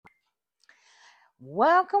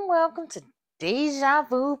Welcome to Deja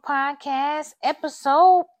Vu Podcast,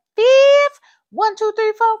 episode fifth. 1, 2,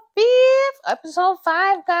 3, 4, fifth. Episode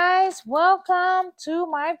 5, guys. Welcome to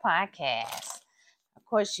my podcast. Of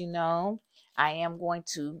course, I am going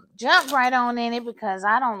to jump right on in it because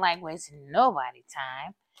I don't like wasting nobody's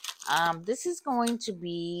time. This is going to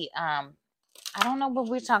be I don't know what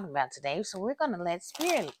we're talking about today, so we're gonna let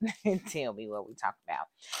Spirit tell me what we talk about.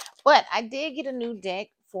 But I did get a new deck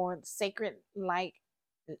for Sacred Light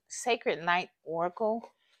Oracle.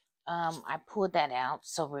 I pulled that out,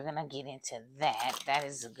 so we're gonna get into that. That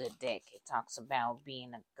is a good deck. It talks about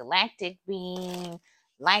being a galactic being,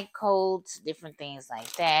 light codes, different things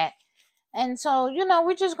like that. And so,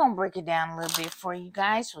 we're just gonna break it down a little bit for you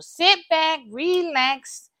guys. So sit back,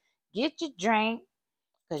 relax, get your drink,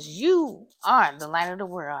 because you are the light of the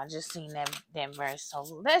world. I just seen that verse. So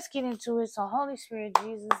let's get into it. So Holy Spirit,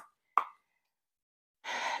 Jesus,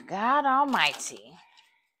 God Almighty,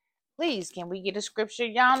 please, can we get a scripture?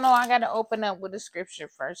 Y'all know I got to open up with a scripture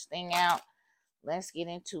first thing out. Let's get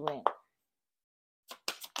into it.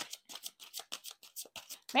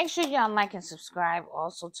 Make sure y'all like and subscribe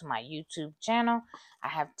also to my YouTube channel. I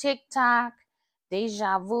have TikTok,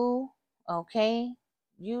 Deja Vu, okay?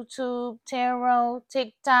 YouTube, Tarot,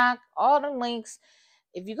 TikTok, all the links.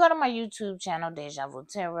 If you go to my YouTube channel, Deja Vu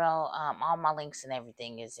Tarot, all my links and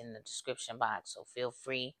everything is in the description box. So feel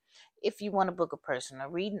free. If you want to book a personal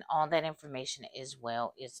reading, all that information as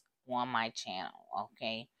well is on my channel,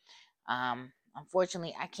 okay?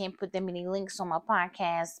 Unfortunately, I can't put that many links on my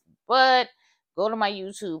podcast, but go to my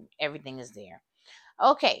YouTube. Everything is there.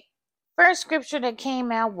 Okay. First scripture that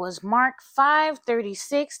came out was Mark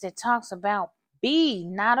 5:36 that talks about be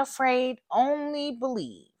not afraid, only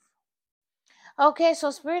believe. Okay, so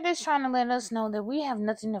Spirit is trying to let us know that we have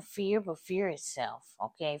nothing to fear but fear itself.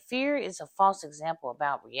 Okay, fear is a false example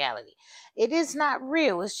about reality. It is not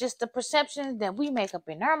real, it's just the perception that we make up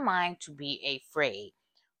in our mind to be afraid.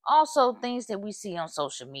 Also, things that we see on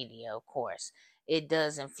social media, of course, it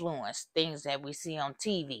does influence things that we see on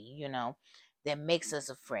TV, that makes us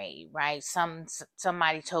afraid, right?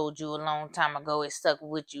 Somebody told you a long time ago, it stuck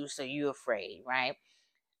with you, so you're afraid, right?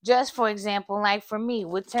 Just for example, like for me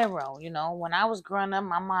with tarot, when I was growing up,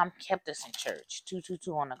 my mom kept us in church,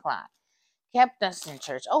 222 on the clock, kept us in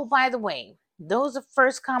church. Oh, by the way, those are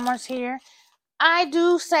first comers here. I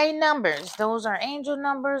do say numbers. Those are angel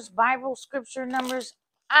numbers, Bible scripture numbers.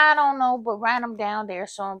 I don't know, but write them down. They're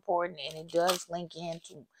so important, and it does link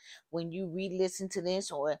into when you re-listen to this,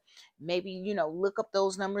 or maybe look up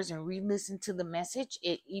those numbers and re-listen to the message.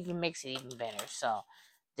 It even makes it even better. So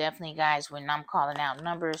definitely, guys, when I'm calling out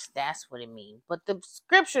numbers, that's what it means. But the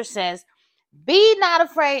scripture says, be not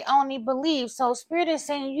afraid, only believe. So Spirit is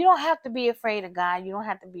saying you don't have to be afraid of God. You don't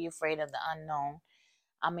have to be afraid of the unknown.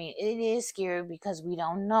 I mean, it is scary because we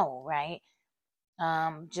don't know, right?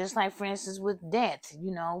 Just like for instance with death,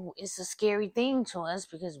 it's a scary thing to us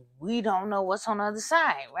because we don't know what's on the other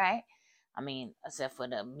side, right? I mean, except for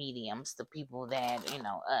the mediums, the people that,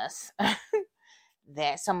 us,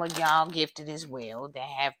 that some of y'all gifted as well, that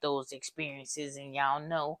have those experiences and y'all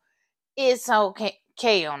know it's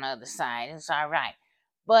okay on the other side. It's all right.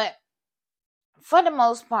 But for the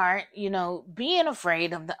most part, being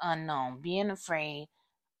afraid of the unknown, being afraid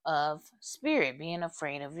of spirit, being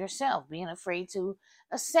afraid of yourself, being afraid to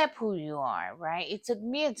accept who you are, right? It took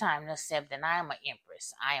me a time to accept that I am an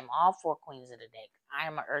empress. I am all four queens of the deck. I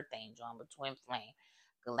am an earth angel. I'm a twin flame,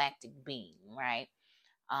 galactic being, right?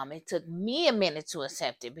 It took me a minute to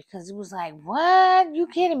accept it because it was like, what? You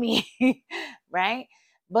kidding me? Right?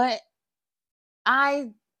 But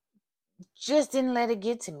I just didn't let it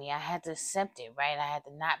get to me. I had to accept it, right? I had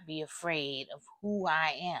to not be afraid of who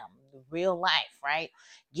I am, the real life, right?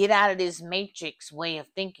 Get out of this matrix way of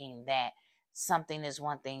thinking that something is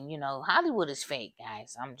one thing. Hollywood is fake,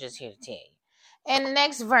 guys. I'm just here to tell you. And the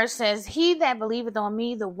next verse says, he that believeth on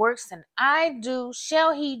me, the works that I do,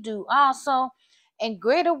 shall he do also. And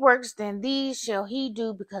greater works than these shall he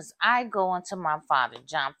do, because I go unto my Father.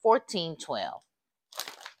 John 14:12.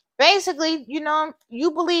 Basically,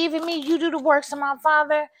 you believe in me, you do the works of my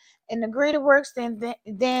Father, and the greater works than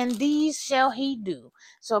these shall he do.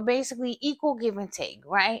 So basically, equal give and take,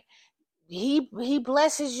 right? He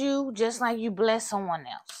blesses you just like you bless someone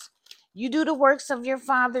else. You do the works of your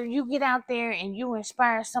Father. You get out there and you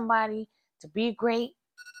inspire somebody to be great.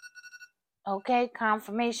 Okay,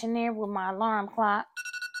 confirmation there with my alarm clock.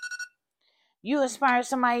 You inspire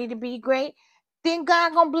somebody to be great, then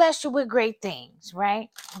God gonna bless you with great things, right?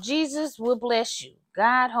 Jesus will bless you.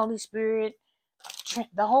 God, Holy Spirit,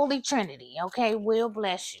 the Holy Trinity, okay, will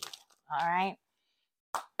bless you. All right.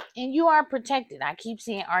 And you are protected. I keep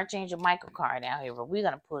seeing Archangel Michael card out here, but we're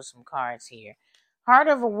going to pull some cards here. Heart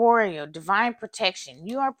of a warrior, divine protection.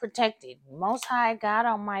 You are protected. Most High God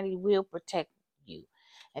Almighty will protect you.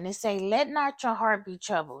 And it say, let not your heart be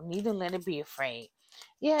troubled, neither let it be afraid.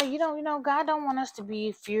 Yeah, God don't want us to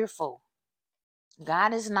be fearful.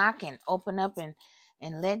 God is knocking. Open up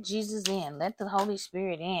and let Jesus in. Let the Holy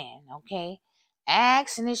Spirit in. Okay.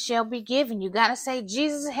 Ask and it shall be given. You gotta say,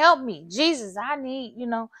 Jesus, help me. Jesus, I need,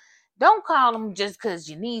 don't call him just because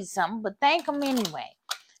you need something, but thank him anyway.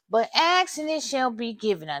 But ask and it shall be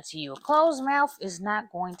given unto you. A closed mouth is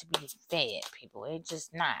not going to be fed, people. It's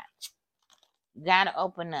just not. You gotta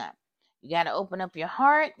open up. You gotta open up your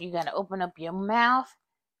heart. You gotta open up your mouth.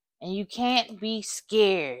 And you can't be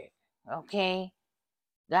scared. Okay?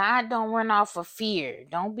 God don't run off of fear.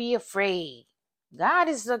 Don't be afraid. God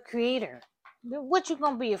is the creator. What you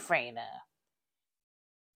gonna be afraid of?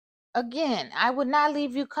 Again, I would not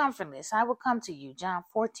leave you comfortless. I will come to you. John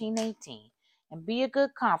 14:18. And be a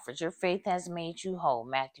good comfort. Your faith has made you whole.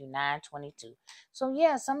 Matthew 9:22. So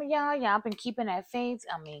yeah, some of y'all been keeping that faith.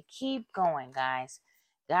 Keep going, guys.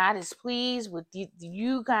 God is pleased with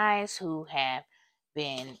you guys who have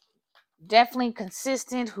been definitely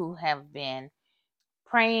consistent, who have been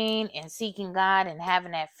praying and seeking God and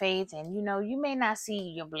having that faith. And you may not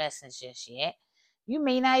see your blessings just yet. You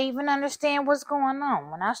may not even understand what's going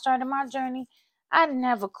on. When I started my journey, I didn't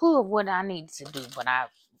have a clue of what I needed to do, but I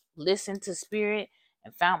listened to Spirit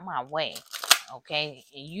and found my way. Okay,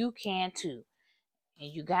 and you can too.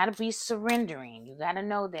 And you got to be surrendering. You got to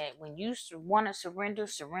know that when you want to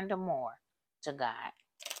surrender more to God.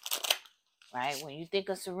 Right? When you think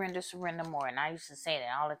of surrender more. And I used to say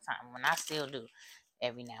that all the time, when I still do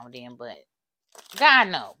every now and then, but God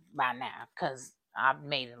know by now, because I've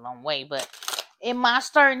made it a long way. But in my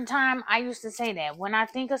starting time, I used to say that when I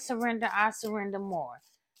think of surrender, I surrender more.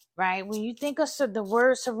 Right? When you think of the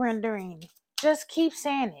word surrendering, just keep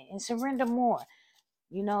saying it and surrender more.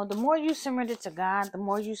 The more you surrender to God, the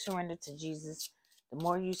more you surrender to Jesus, the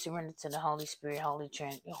more you surrender to the Holy Spirit, Holy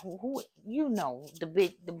Trinity, who the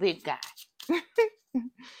big guy.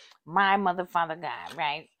 My mother, father, God,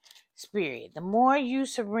 right? Spirit. The more you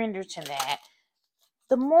surrender to that,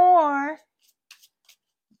 the more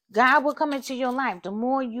God will come into your life. The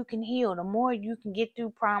more you can heal, the more you can get through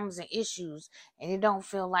problems and issues, and it don't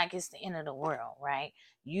feel like it's the end of the world, right?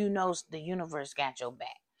 The universe got your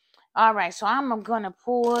back. All right, so I'm going to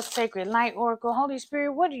pull Sacred Light Oracle. Holy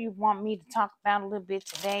Spirit, what do you want me to talk about a little bit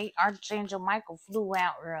today? Archangel Michael flew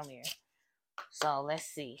out earlier. So let's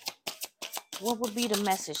see. What would be the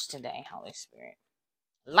message today, Holy Spirit?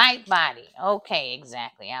 Light body. Okay,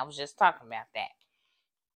 exactly. I was just talking about that.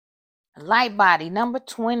 Light body, number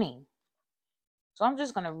 20. So I'm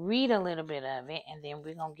just going to read a little bit of it, and then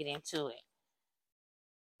we're going to get into it.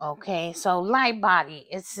 Okay, so light body.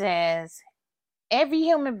 It says, every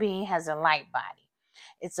human being has a light body.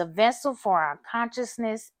 It's a vessel for our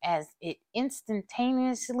consciousness as it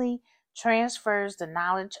instantaneously transfers the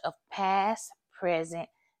knowledge of past, present,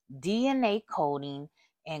 DNA coding,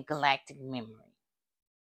 and galactic memory.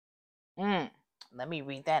 Let me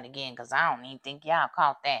read that again because I don't even think y'all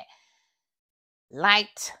caught that.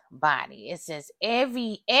 Light body. It says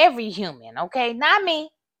every human, okay? Not me,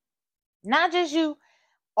 not just you,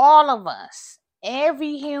 all of us.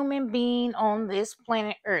 Every human being on this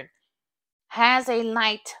planet Earth has a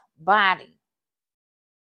light body.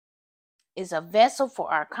 Is a vessel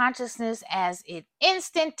for our consciousness as it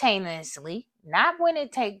instantaneously, not when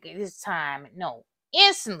it takes its time, no,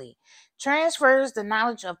 instantly transfers the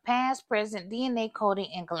knowledge of past, present, DNA coding,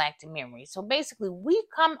 and galactic memory. So basically, we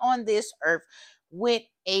come on this earth with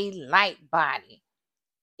a light body.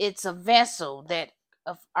 It's a vessel that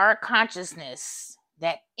of our consciousness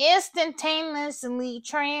that instantaneously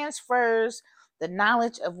transfers the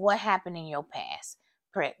knowledge of what happened in your past,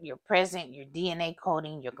 your present, your DNA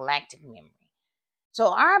coding, your galactic memory.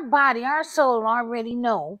 So our body, our soul already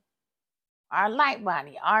know, our light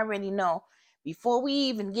body already know before we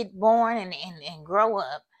even get born and grow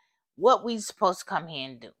up what we supposed to come here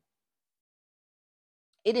and do.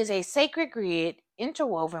 It is a sacred grid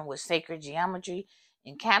interwoven with sacred geometry,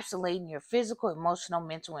 encapsulating your physical, emotional,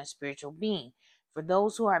 mental, and spiritual being. For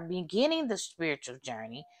those who are beginning the spiritual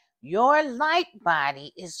journey, your light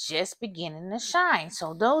body is just beginning to shine.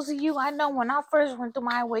 So those of you, I know when I first went through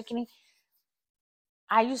my awakening,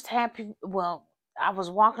 I used to have people, I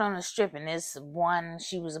was walking on the strip and this one,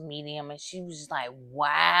 she was a medium and she was like,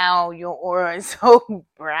 wow, your aura is so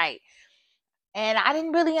bright. And I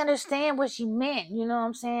didn't really understand what she meant. You know what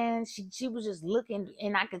I'm saying? She was just looking,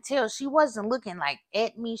 and I could tell she wasn't looking like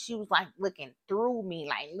at me. She was like looking through me,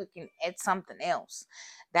 like looking at something else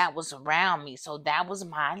that was around me. So that was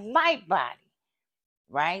my light body,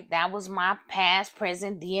 right? That was my past,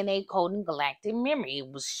 present DNA coding galactic memory. It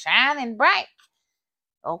was shining bright,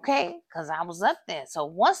 okay? Because I was up there. So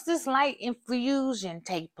once this light infusion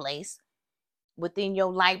take place within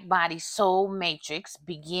your light body soul matrix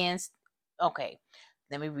begins, okay,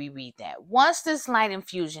 let me reread that. Once this light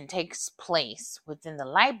infusion takes place within the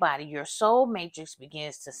light body, your soul matrix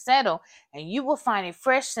begins to settle and you will find a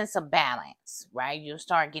fresh sense of balance, right? You'll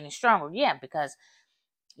start getting stronger. Yeah, because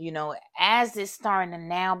as it's starting to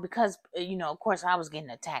now, because of course I was getting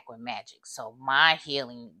attacked with magic, so my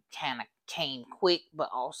healing kind of came quick, but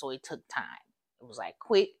also it took time. It was like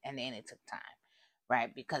quick and then it took time,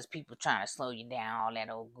 right? Because people trying to slow you down, all that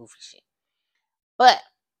old goofy shit. But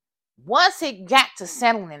once it got to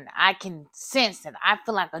settling, I can sense that I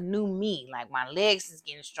feel like a new me. Like my legs is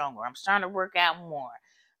getting stronger. I'm starting to work out more.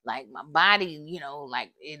 Like my body, like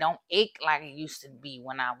it don't ache like it used to be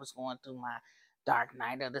when I was going through my dark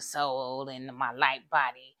night of the soul and my light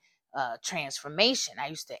body transformation. I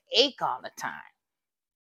used to ache all the time.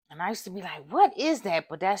 And I used to be like, what is that?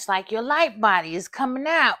 But that's like your light body is coming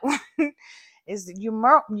out. Is you're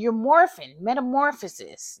morphing,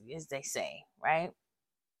 metamorphosis, as they say, right?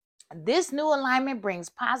 This new alignment brings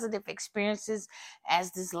positive experiences as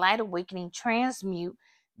this light awakening transmute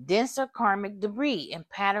denser karmic debris and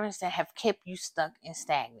patterns that have kept you stuck and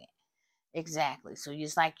stagnant. Exactly. So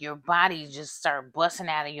it's like your body just start busting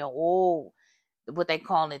out of your old, what they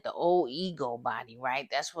call it, the old ego body, right?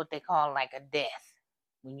 That's what they call like a death.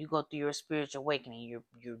 When you go through your spiritual awakening,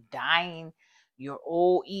 you're dying your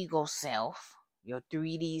old ego self, your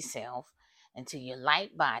 3D self, into your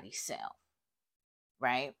light body self,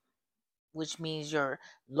 right? Which means your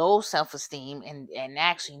low self-esteem, and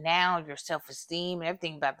actually now your self-esteem and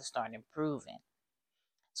everything about to start improving.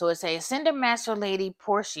 So it says Ascended Master Lady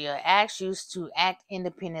Portia asks you to act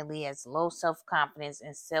independently as low self-confidence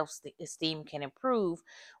and self-esteem can improve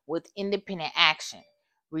with independent action.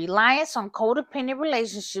 Reliance on codependent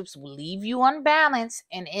relationships will leave you unbalanced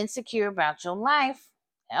and insecure about your life.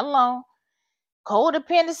 Hello.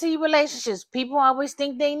 Codependency relationships. People always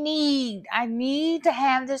think I need to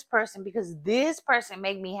have this person because this person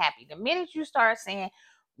make me happy. The minute you start saying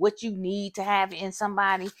what you need to have in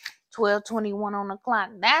somebody, 12:21 on the clock,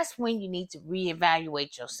 that's when you need to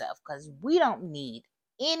reevaluate yourself, because we don't need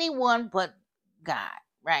anyone but God,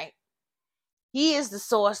 right? He is the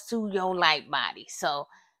source to your light body. So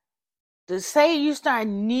to say you start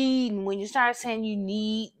needing, when you start saying you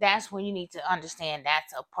need, that's when you need to understand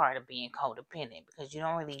that's a part of being codependent, because you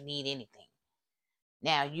don't really need anything.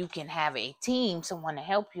 Now you can have a team, someone to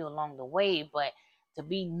help you along the way, but to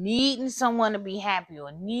be needing someone to be happy,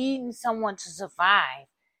 or needing someone to survive,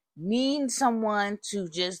 needing someone to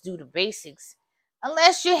just do the basics,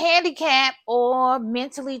 unless you're handicapped or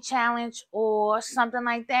mentally challenged or something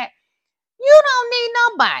like that, you don't need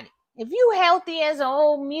nobody. If you healthy as an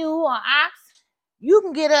old mule or ox, you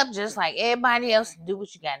can get up just like everybody else and do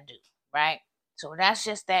what you gotta do, right? So that's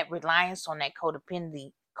just that reliance on that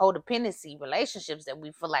codependency relationships that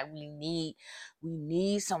we feel like we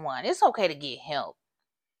need someone. It's okay to get help.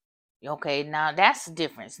 Okay, now that's the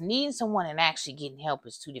difference. Needing someone and actually getting help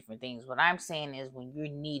is two different things. What I'm saying is when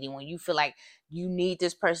you feel like you need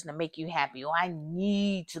this person to make you happy, or I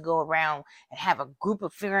need to go around and have a group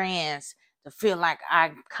of friends to feel like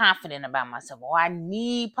I'm confident about myself, or I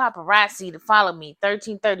need paparazzi to follow me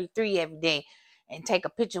 1333 every day and take a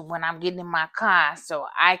picture when I'm getting in my car so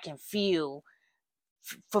I can feel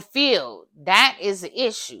fulfilled. That is the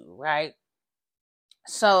issue, right?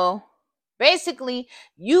 So basically,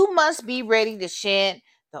 you must be ready to shed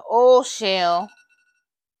the old shell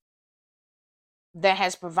that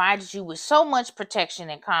has provided you with so much protection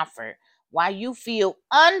and comfort. While you feel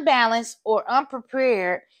unbalanced or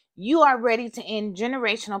unprepared, you are ready to end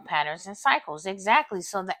generational patterns and cycles. Exactly.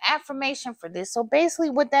 So the affirmation for this. So basically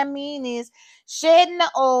what that means is shedding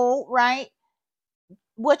the old, right?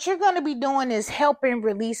 What you're going to be doing is helping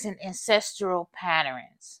releasing ancestral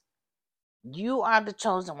patterns. You are the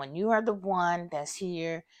chosen one. You are the one that's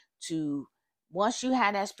here to, once you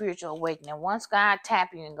have that spiritual awakening, once God tap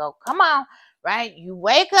you and go, come on, right? You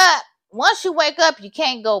wake up. Once you wake up, you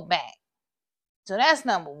can't go back. So that's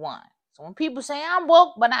number one. So when people say, I'm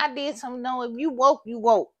woke, but I did something, no, if you woke, you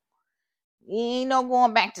woke. You ain't no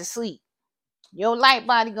going back to sleep. Your light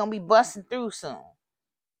body going to be busting through soon,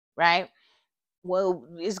 right? Well,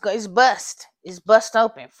 it's bust. It's bust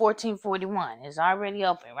open. 1441 is already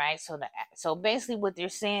open, right? So basically what they're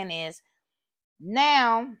saying is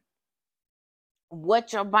Now,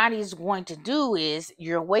 what your body is going to do is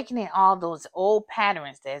you're awakening all those old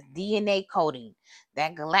patterns, that DNA coding,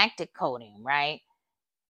 that galactic coding, right?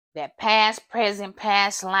 That past, present,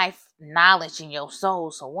 past life knowledge in your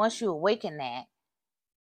soul. So once you awaken that,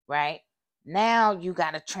 right? Now you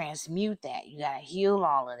got to transmute that. You got to heal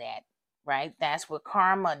all of that, right? That's where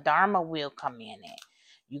karma, dharma will come in at.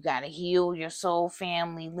 You got to heal your soul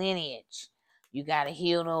family lineage. You got to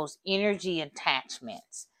heal those energy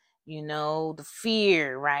attachments. You know, the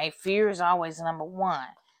fear, right? Fear is always number one.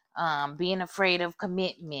 Being afraid of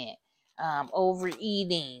commitment,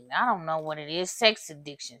 overeating. I don't know what it is, sex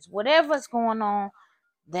addictions, whatever's going on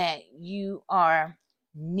that you are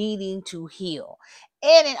needing to heal.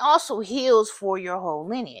 And it also heals for your whole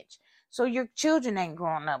lineage. So your children ain't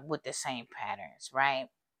growing up with the same patterns, right?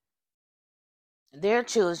 Their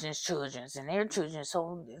children's and their children,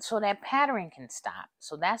 so that pattern can stop.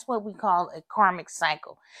 So that's what we call a karmic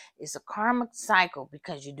cycle. It's a karmic cycle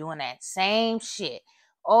because you're doing that same shit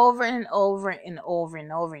over and over and over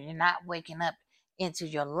and over. You're not waking up into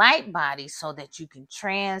your light body so that you can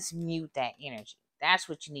transmute that energy. That's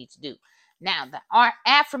what you need to do. Now, our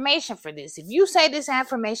affirmation for this, if you say this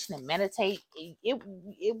affirmation and meditate, it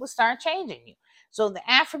will start changing you. So the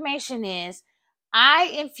affirmation is,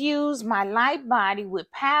 I infuse my light body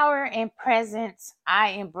with power and presence. I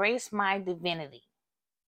embrace my divinity.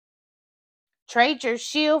 Trade your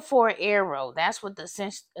shield for an arrow. That's what the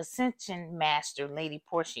Ascension Master, Lady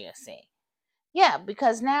Portia, said. Yeah,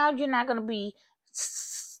 because now you're not going to be,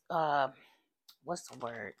 what's the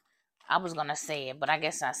word? I was going to say it, but I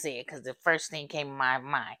guess I say it because the first thing came in my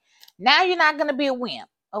mind. Now you're not going to be a wimp.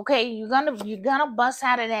 Okay, you're gonna bust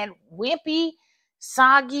out of that wimpy,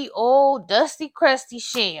 soggy, old, dusty, crusty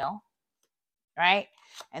shell, right?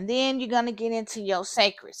 And then you're going to get into your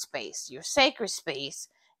sacred space. Your sacred space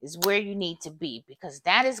is where you need to be, because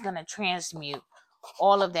that is going to transmute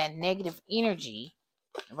all of that negative energy,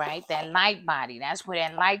 right? That light body. That's where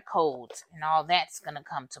that light codes and all that's going to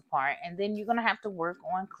come to part. And then you're going to have to work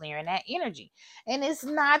on clearing that energy. And it's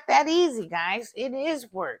not that easy, guys. It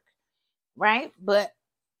is work, right? But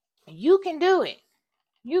you can do it.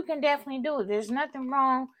 You can definitely do it. There's nothing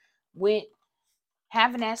wrong with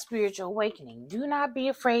having that spiritual awakening. Do not be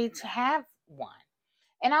afraid to have one.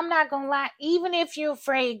 And I'm not going to lie, even if you're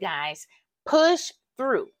afraid, guys, push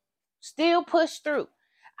through. Still push through.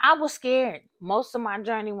 I was scared most of my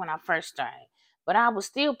journey when I first started, but I was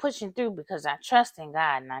still pushing through because I trust in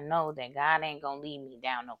God, and I know that God ain't going to lead me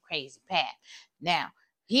down no crazy path. Now,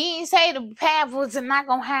 he didn't say the path was not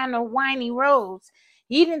going to have no windy roads.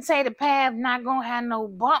 He didn't say the path not going to have no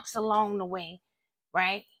bumps along the way,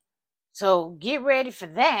 right? So get ready for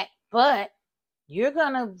that, but you're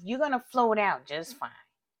gonna float out just fine,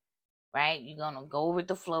 right? You're gonna go with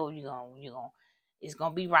the flow. You're gonna it's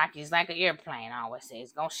gonna be rocky. It's like an airplane. I always say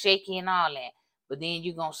it's gonna shake you and all that, but then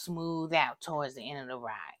you're gonna smooth out towards the end of the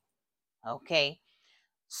ride. Okay.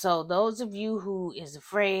 So those of you who is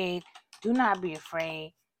afraid, do not be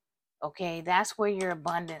afraid. Okay, that's where your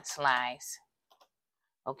abundance lies.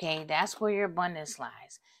 Okay, that's where your abundance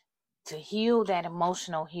lies. To heal that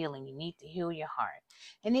emotional healing, you need to heal your heart.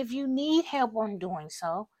 And if you need help on doing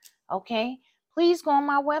so, okay, please go on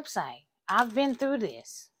my website. I've been through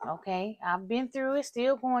this, okay? I've been through it,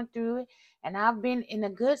 still going through it, and I've been in a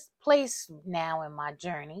good place now in my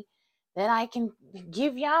journey that I can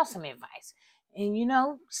give y'all some advice. And you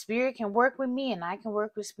know, spirit can work with me and I can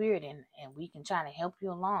work with spirit, and we can try to help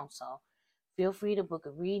you along. So feel free to book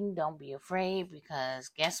a reading. Don't be afraid, because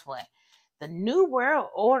guess what? The new world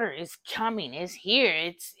order is coming. It's here.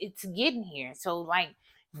 It's getting here. So like,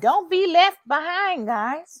 don't be left behind,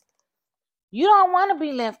 guys. You don't want to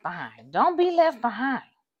be left behind. Don't be left behind.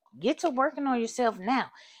 Get to working on yourself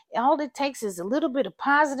now. All it takes is a little bit of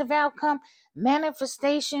positive outcome,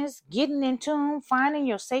 manifestations, getting in tune, finding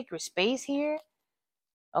your sacred space here.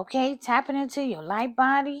 Okay, tapping into your light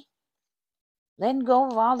body, letting go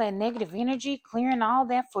of all that negative energy, clearing all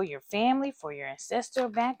that for your family, for your ancestral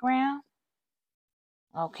background.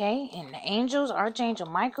 Okay, and the angels, Archangel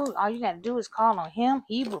Michael, all you got to do is call on him.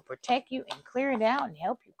 He will protect you and clear it out and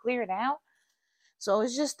help you clear it out. So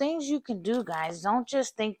it's just things you can do, guys. Don't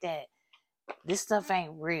just think that this stuff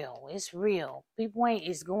ain't real. It's real. People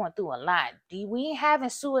is going through a lot. We ain't having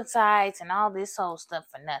suicides and all this whole stuff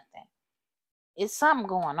for nothing. It's something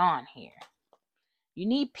going on here. You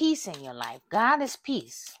need peace in your life. God is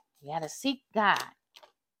peace. You got to seek God.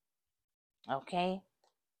 Okay?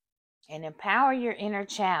 And empower your inner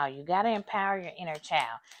child. You got to empower your inner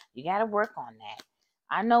child. You got to work on that.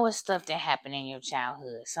 I know it's stuff that happened in your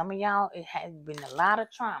childhood. Some of y'all, it has been a lot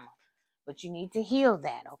of trauma. But you need to heal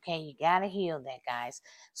that, okay? You got to heal that, guys.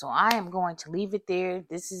 So I am going to leave it there.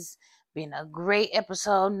 This has been a great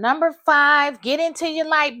episode. Number 5, get into your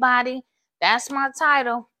light body. That's my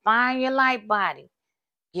title. Find your light body.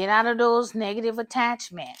 Get out of those negative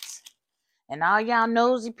attachments. And all y'all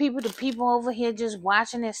nosy people, the people over here just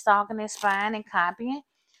watching and stalking and spying and copying,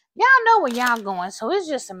 y'all know where y'all going. So it's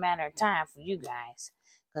just a matter of time for you guys.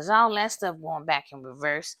 Because all that stuff going back in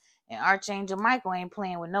reverse. And Archangel Michael ain't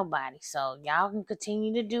playing with nobody. So y'all can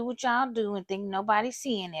continue to do what y'all do and think nobody's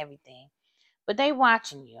seeing everything. But they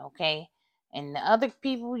watching you, okay? And the other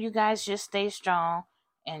people, you guys just stay strong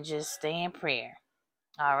and just stay in prayer.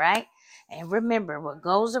 All right? And remember, what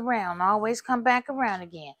goes around always come back around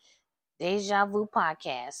again. Deja Vu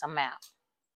Podcast. I'm out.